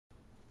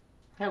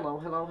Hello,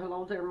 hello,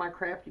 hello there, my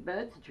crafty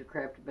buds. It's your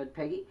crafty bud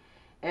Peggy,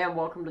 and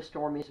welcome to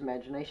Stormy's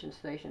Imagination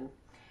Station.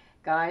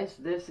 Guys,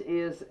 this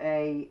is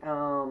a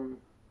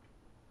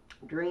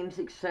Dreams,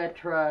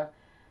 etc.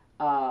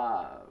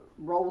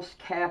 Rose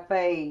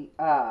Cafe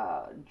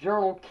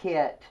journal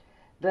kit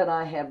that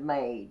I have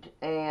made,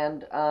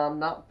 and I'm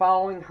not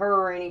following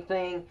her or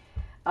anything.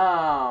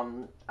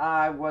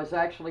 I was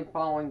actually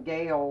following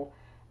Gayle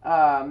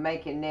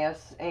making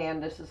this,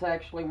 and this is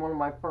actually one of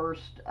my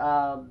first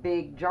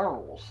big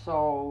journals,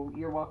 so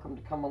you're welcome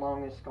to come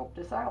along and sculpt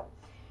this out.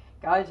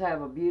 Guys, I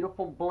have a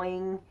beautiful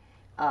bling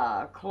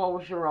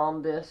closure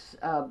on this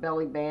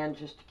belly band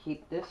just to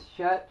keep this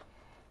shut,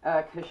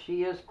 because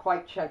she is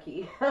quite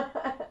chunky.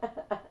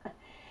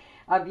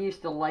 I've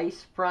used a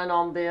lace front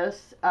on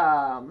this.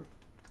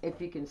 If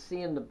you can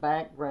see in the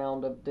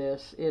background of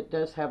this, it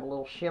does have a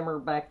little shimmer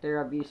back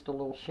there. I've used a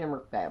little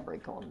shimmer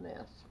fabric on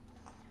this.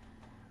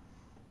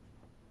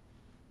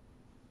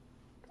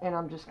 And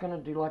I'm just going to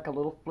do like a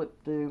little flip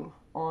through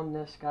on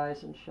this,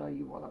 guys, and show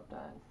you what I've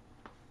done.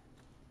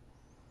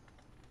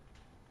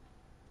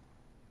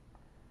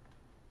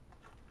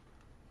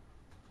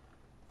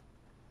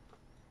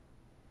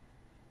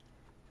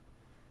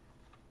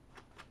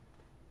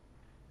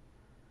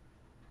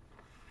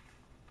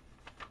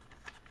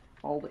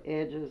 All the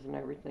edges and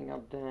everything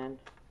I've done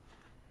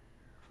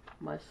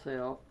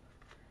myself.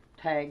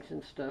 Tags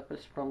and stuff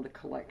is from the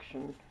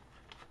collection.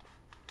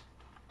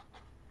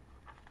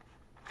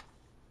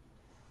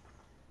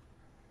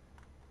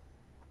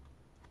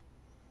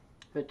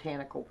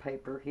 Botanical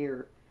paper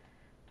here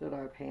that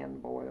I've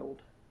hand boiled.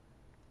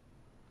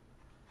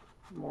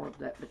 More of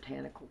that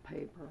botanical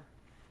paper.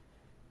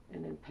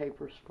 And then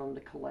papers from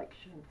the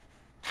collection.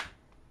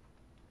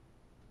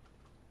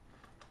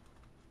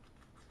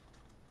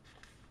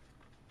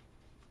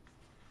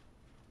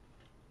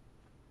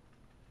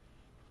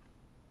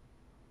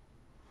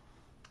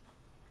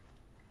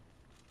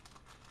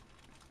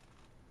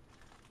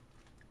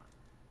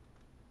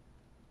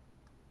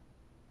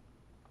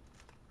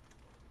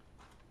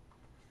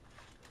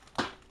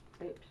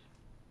 Oops.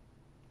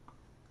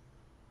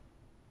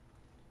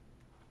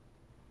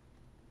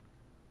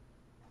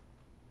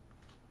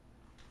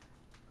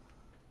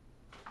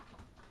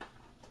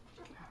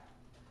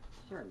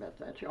 Sorry about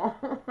that, y'all.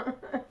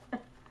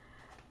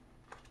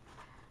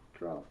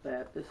 Drop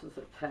that. This is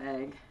a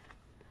tag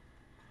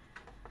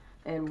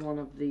and one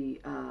of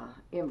the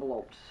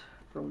envelopes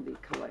from the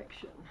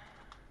collection.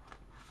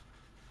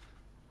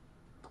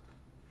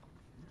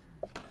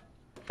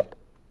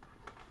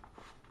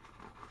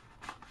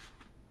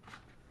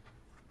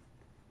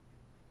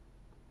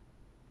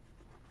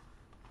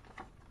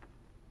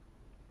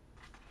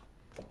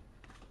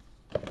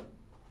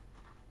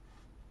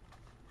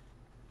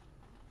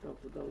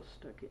 Both of those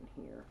stuck in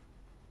here.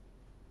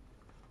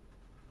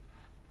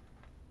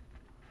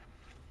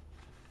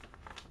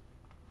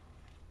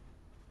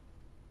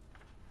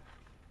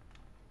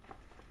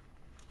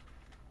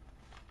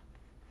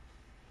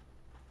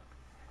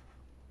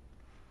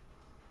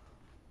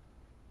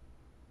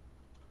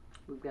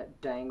 We've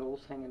got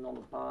dangles hanging on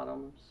the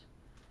bottoms.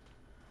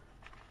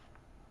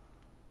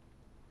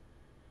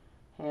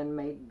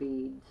 Handmade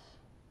beads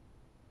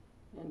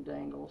and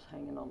dangles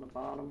hanging on the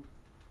bottom.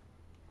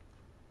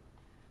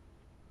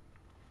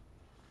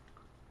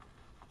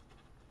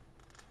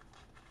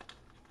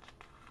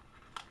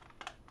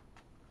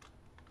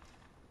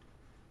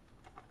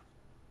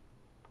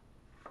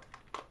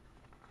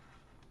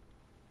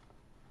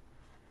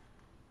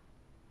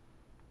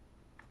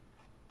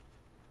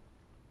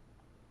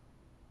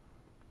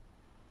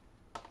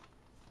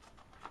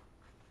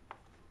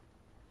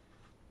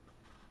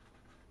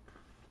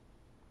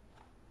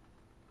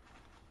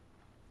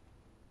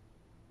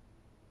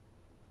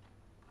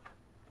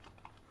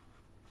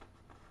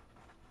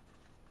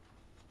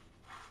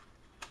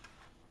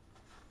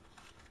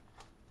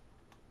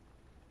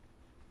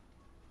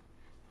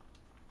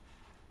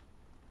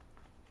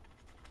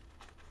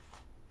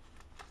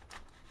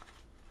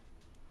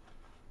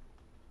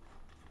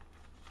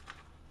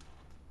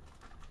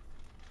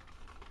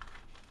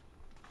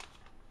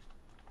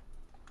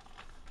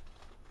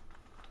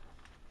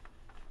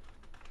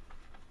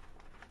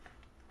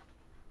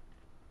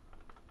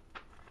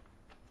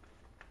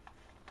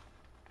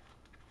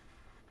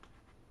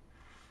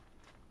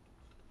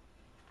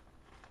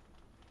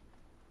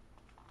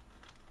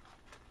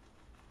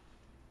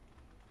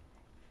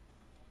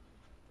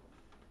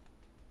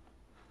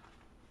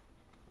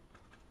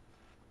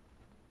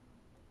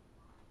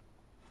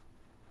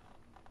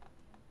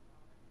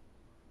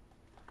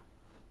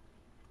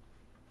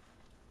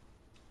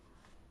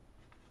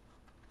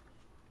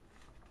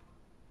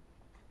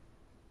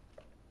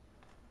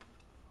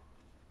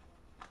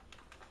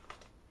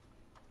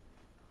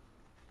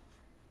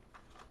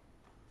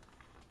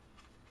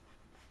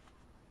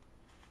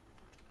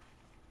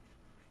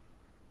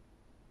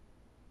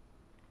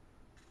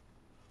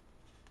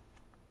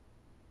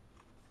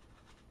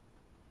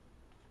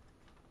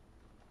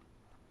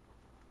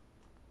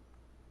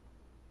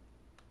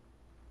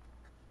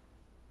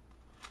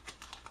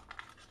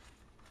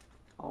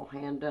 All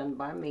hand done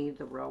by me,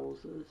 the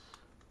roses.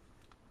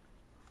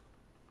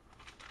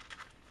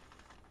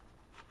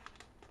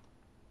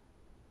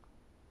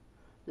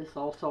 This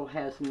also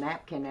has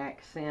napkin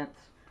accents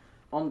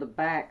on the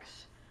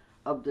backs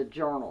of the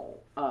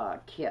journal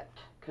kit,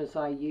 because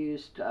I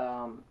used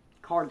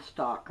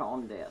cardstock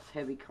on this,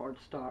 heavy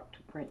cardstock,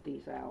 to print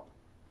these out.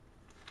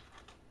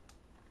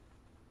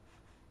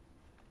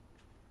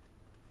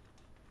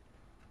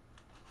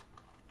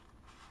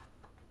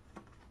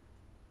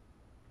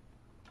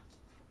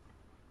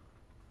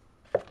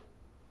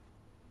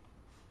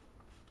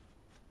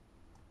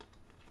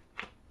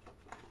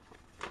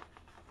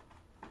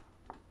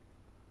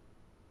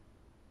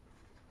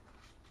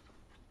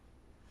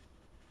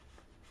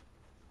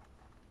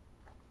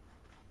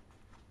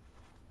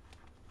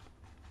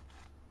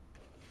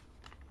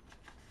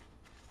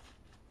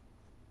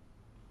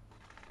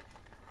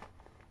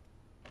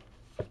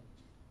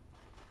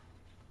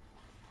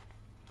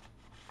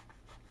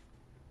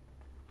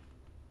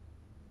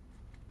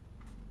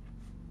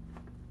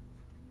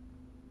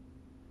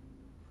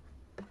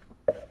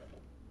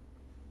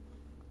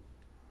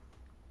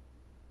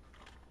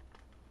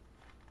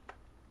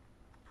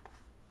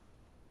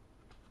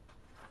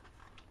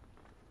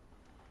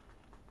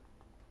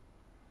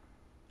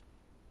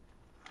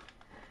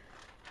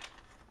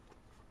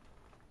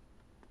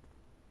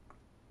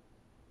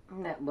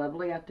 Isn't that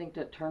lovely? I think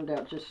that turned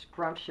out just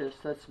scrumptious.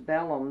 That's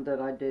vellum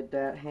that I did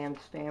that hand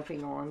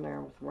stamping on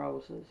there with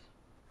roses.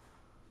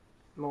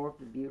 More of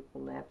the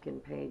beautiful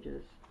napkin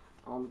pages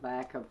on the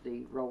back of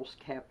the Rose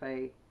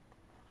Cafe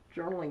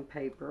journaling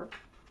paper.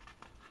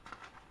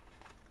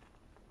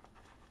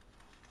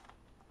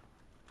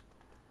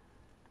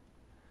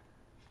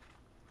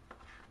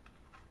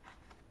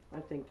 I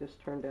think this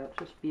turned out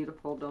just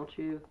beautiful, don't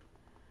you?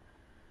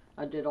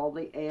 I did all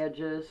the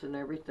edges and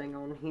everything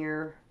on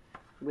here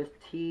with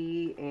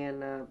tea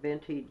and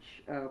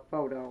vintage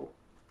photo.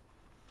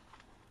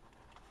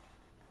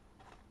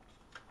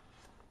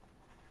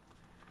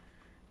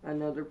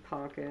 Another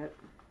pocket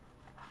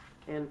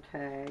and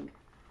tag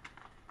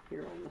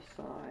here on the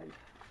side.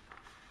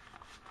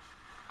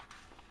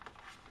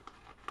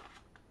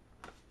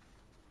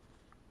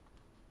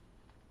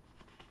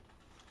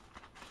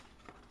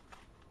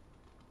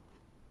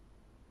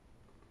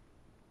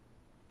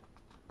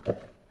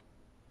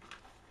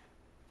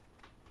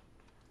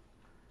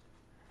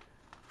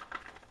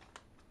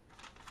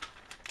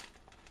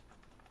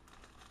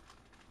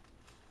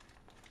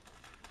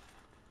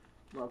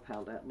 Love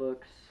how that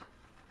looks.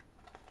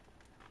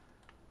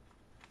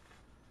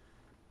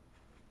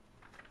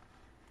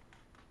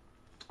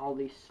 All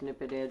these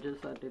snippet edges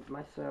I did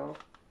myself.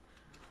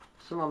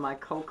 Some of my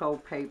cocoa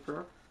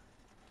paper.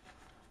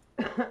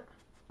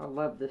 I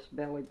love this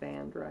belly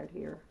band right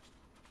here.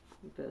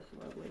 This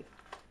lovely.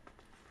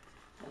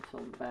 That's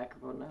on the back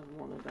of another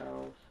one of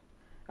those.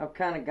 I've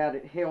kind of got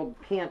it held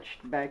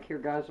pinched back here,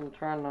 guys. I'm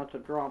trying not to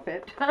drop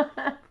it.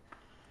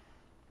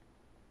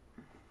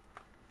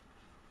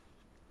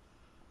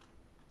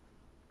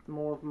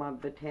 More of my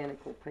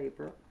botanical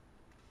paper.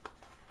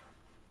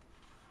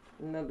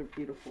 Another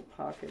beautiful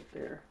pocket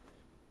there.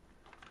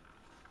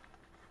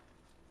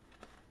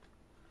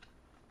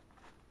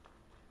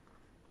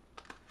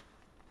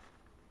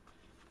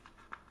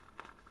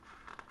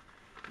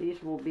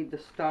 These will be the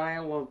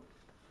style of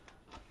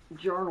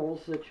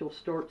journals that you'll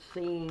start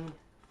seeing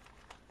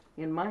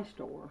in my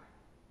store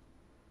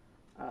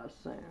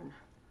soon.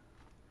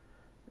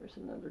 There's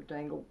another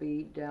dangle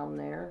bead down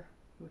there.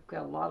 We've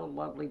got a lot of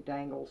lovely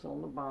dangles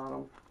on the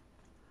bottom.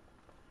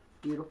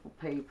 Beautiful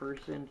papers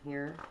in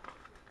here.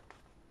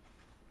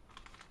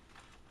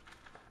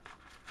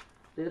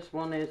 This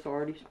one is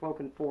already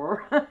spoken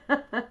for.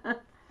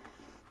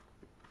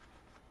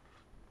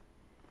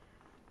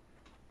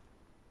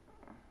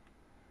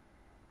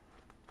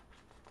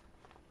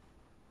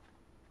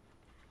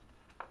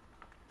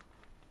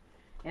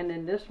 And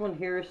then this one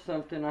here is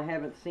something I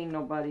haven't seen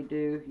nobody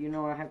do. You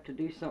know, I have to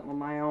do something on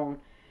my own.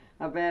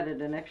 I've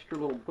added an extra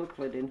little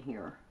booklet in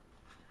here.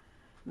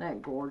 Isn't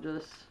that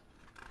gorgeous?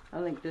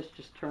 I think this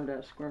just turned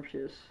out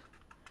scrumptious.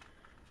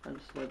 I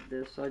just love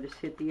this. So I just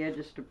hit the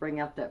edges to bring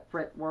out that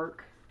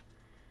fretwork.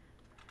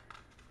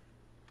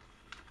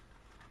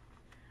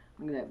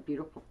 Look at that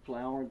beautiful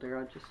flower there.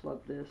 I just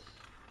love this.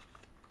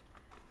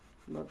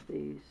 Love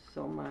these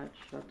so much.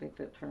 I think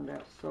that turned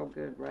out so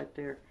good right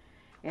there.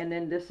 And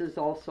then this is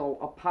also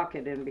a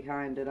pocket in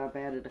behind it. I've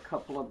added a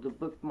couple of the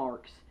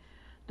bookmarks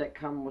that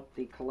come with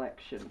the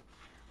collection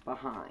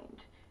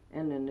behind.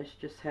 And then this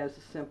just has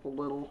a simple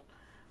little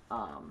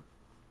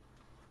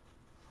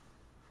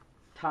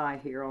tie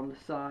here on the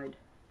side.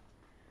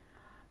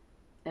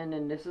 And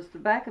then this is the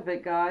back of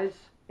it, guys.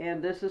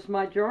 And this is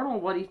my journal.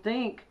 What do you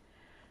think?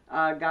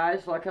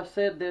 Guys, like I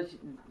said,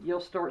 you'll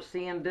start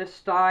seeing this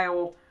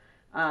style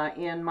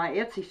in my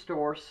Etsy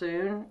store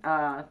soon.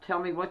 Tell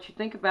me what you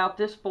think about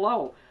this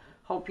below.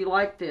 Hope you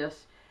like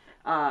this,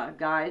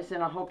 guys,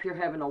 and I hope you're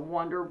having a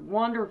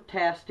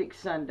wondertastic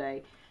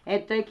Sunday.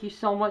 And thank you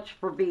so much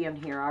for being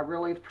here. I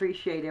really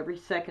appreciate every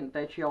second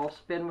that you all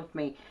spend with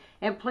me.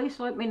 And please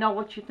let me know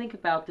what you think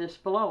about this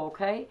below,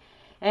 okay?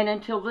 And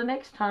until the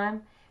next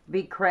time,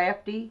 be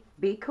crafty,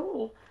 be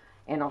cool,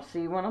 and I'll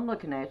see you when I'm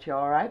looking at you,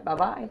 all right?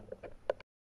 Bye-bye.